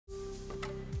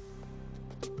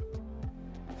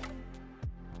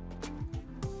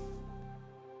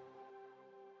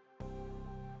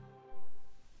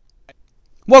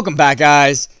Welcome back,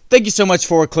 guys. Thank you so much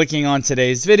for clicking on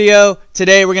today's video.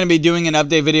 Today we're going to be doing an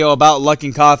update video about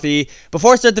Luckin Coffee.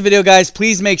 Before I start the video, guys,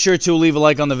 please make sure to leave a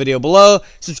like on the video below.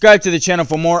 Subscribe to the channel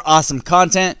for more awesome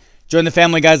content. Join the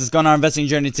family, guys. Let's go on our investing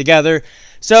journey together.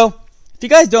 So, if you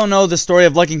guys don't know the story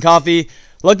of Luckin Coffee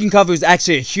was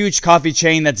actually a huge coffee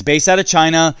chain that's based out of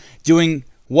China,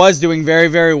 was doing very,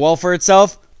 very well for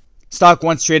itself. Stock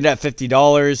once traded at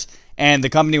 $50. And the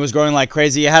company was growing like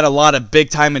crazy. It had a lot of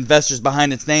big-time investors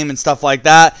behind its name and stuff like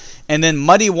that. And then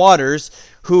Muddy Waters,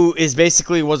 who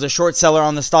was a short seller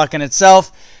on the stock in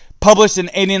itself, published an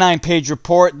 89-page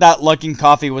report that Luckin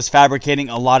Coffee was fabricating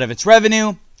a lot of its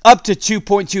revenue, up to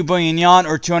 2.2 billion yuan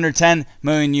or 210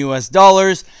 million US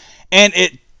dollars. And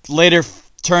it later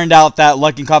turned out that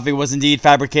Luckin Coffee was indeed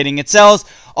fabricating its sales,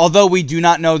 although we do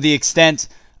not know the extent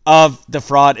of the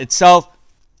fraud itself.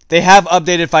 They have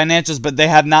updated financials, but they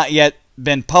have not yet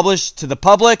been published to the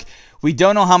public. We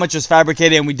don't know how much was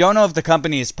fabricated, and we don't know if the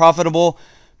company is profitable.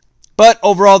 But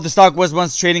overall, the stock was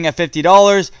once trading at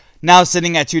 $50, now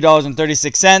sitting at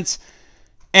 $2.36.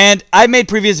 And I made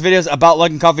previous videos about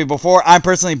Luckin Coffee before. I'm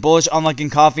personally bullish on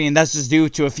Luckin Coffee, and that's just due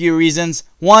to a few reasons.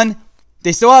 One,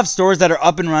 they still have stores that are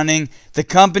up and running. The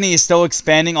company is still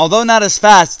expanding. Although not as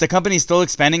fast, the company is still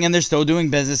expanding, and they're still doing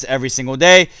business every single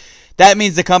day. That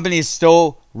means the company is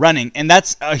still running, and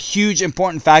that's a huge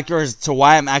important factor as to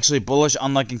why I'm actually bullish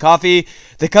on Luckin Coffee.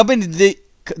 The company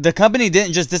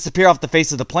didn't just disappear off the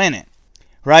face of the planet,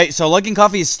 right? So Luckin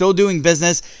Coffee is still doing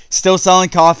business, still selling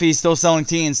coffee, still selling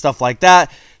tea and stuff like that.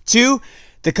 Two,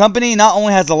 the company not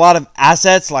only has a lot of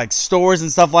assets like stores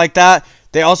and stuff like that,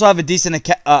 they also have a decent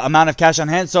amount of cash on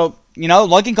hand. So,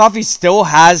 Luckin Coffee still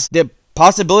has the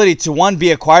possibility to, one,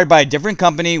 be acquired by a different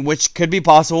company, which could be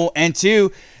possible, and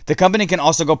two, the company can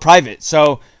also go private.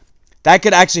 So that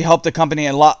could actually help the company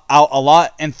out a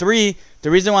lot. And three, the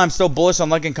reason why I'm still bullish on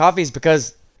Luckin Coffee is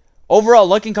because overall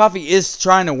Luckin Coffee is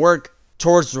trying to work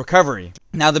towards recovery.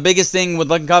 Now, the biggest thing with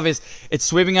Luckin Coffee is it's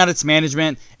sweeping out its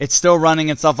management, it's still running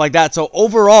and stuff like that. So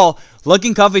overall,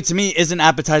 Luckin Coffee to me is an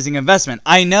appetizing investment.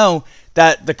 I know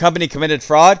that the company committed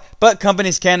fraud, but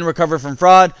companies can recover from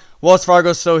fraud. Wells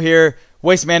Fargo is still here,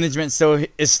 Waste Management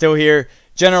is still here,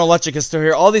 General Electric is still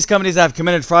here. All these companies that have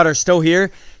committed fraud are still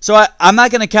here. So I'm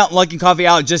not going to count Luckin Coffee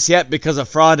out just yet because of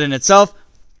fraud in itself.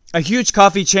 A huge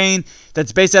coffee chain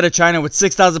that's based out of China with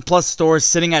 6,000 plus stores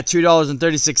sitting at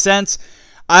 $2.36.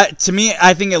 To me,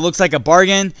 I think it looks like a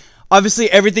bargain.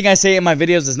 Obviously, everything I say in my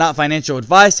videos is not financial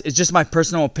advice. It's just my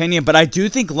personal opinion. But I do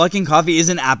think Luckin Coffee is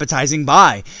an appetizing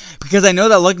buy because I know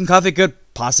that Luckin Coffee could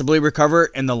possibly recover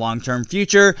in the long-term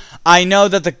future. I know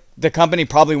that the company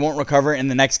probably won't recover in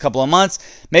the next couple of months,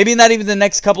 maybe not even the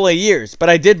next couple of years, but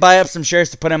I did buy up some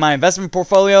shares to put in my investment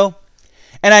portfolio,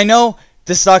 and I know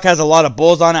this stock has a lot of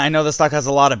bulls on it. I know the stock has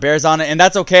a lot of bears on it, and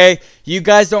that's okay. You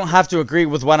guys don't have to agree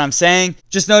with what I'm saying.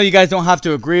 Just know you guys don't have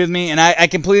to agree with me, and I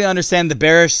completely understand the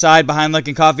bearish side behind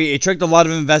Luckin Coffee. It tricked a lot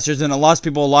of investors, and it lost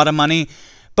people a lot of money,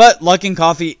 but Luckin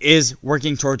Coffee is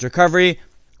working towards recovery,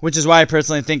 which is why I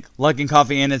personally think Luckin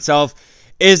Coffee in itself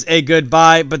is a good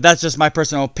buy, but that's just my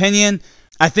personal opinion.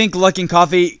 I think Luckin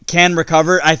Coffee can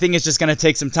recover. I think it's just going to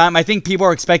take some time. I think people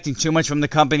are expecting too much from the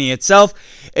company itself.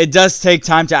 It does take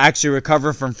time to actually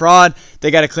recover from fraud.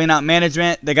 They got to clean out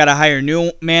management. They got to hire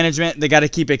new management. They got to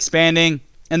keep expanding.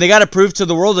 And they got to prove to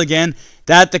the world again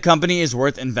that the company is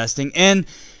worth investing in.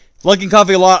 Luckin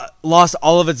Coffee lost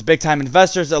all of its big-time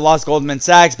investors. It lost Goldman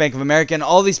Sachs, Bank of America, and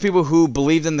all these people who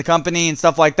believed in the company and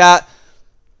stuff like that.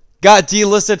 Got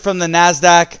delisted from the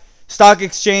NASDAQ stock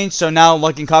exchange, so now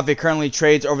Luckin Coffee currently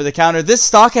trades over the counter. This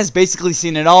stock has basically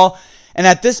seen it all, and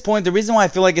at this point, the reason why I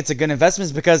feel like it's a good investment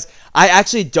is because I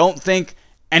actually don't think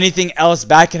anything else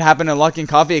bad can happen to Luckin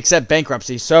Coffee except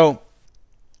bankruptcy. So,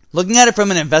 looking at it from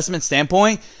an investment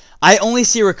standpoint, I only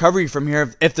see recovery from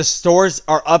here if the stores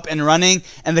are up and running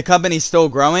and the company's still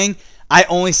growing. I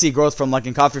only see growth from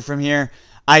Luckin Coffee from here.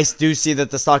 I do see that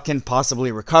the stock can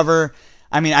possibly recover.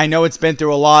 I mean, I know it's been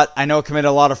through a lot. I know it committed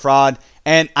a lot of fraud,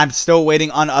 and I'm still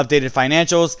waiting on updated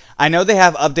financials. I know they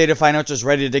have updated financials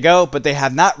ready to go, but they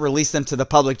have not released them to the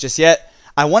public just yet.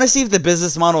 I want to see if the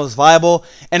business model is viable,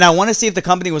 and I want to see if the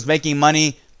company was making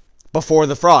money before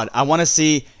the fraud. I want to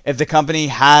see if the company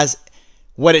has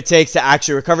what it takes to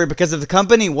actually recover, because if the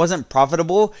company wasn't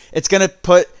profitable, it's going to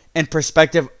put in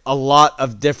perspective a lot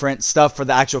of different stuff for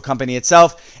the actual company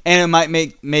itself, and it might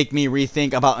make me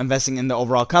rethink about investing in the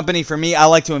overall company. For me, I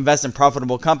like to invest in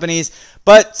profitable companies,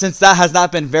 but since that has not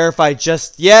been verified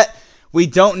just yet, we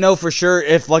don't know for sure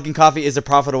if Luckin Coffee is a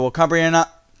profitable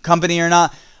company or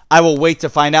not. I will wait to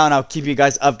find out, and I'll keep you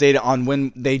guys updated on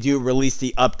when they do release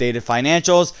the updated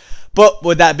financials. But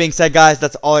with that being said, guys,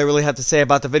 that's all I really have to say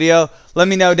about the video. Let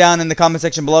me know down in the comment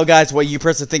section below, guys, what you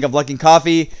personally think of Luckin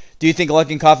Coffee. Do you think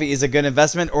Luckin Coffee is a good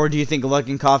investment, or do you think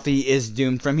Luckin Coffee is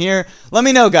doomed from here? Let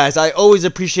me know, guys. I always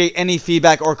appreciate any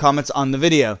feedback or comments on the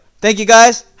video. Thank you,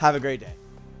 guys. Have a great day.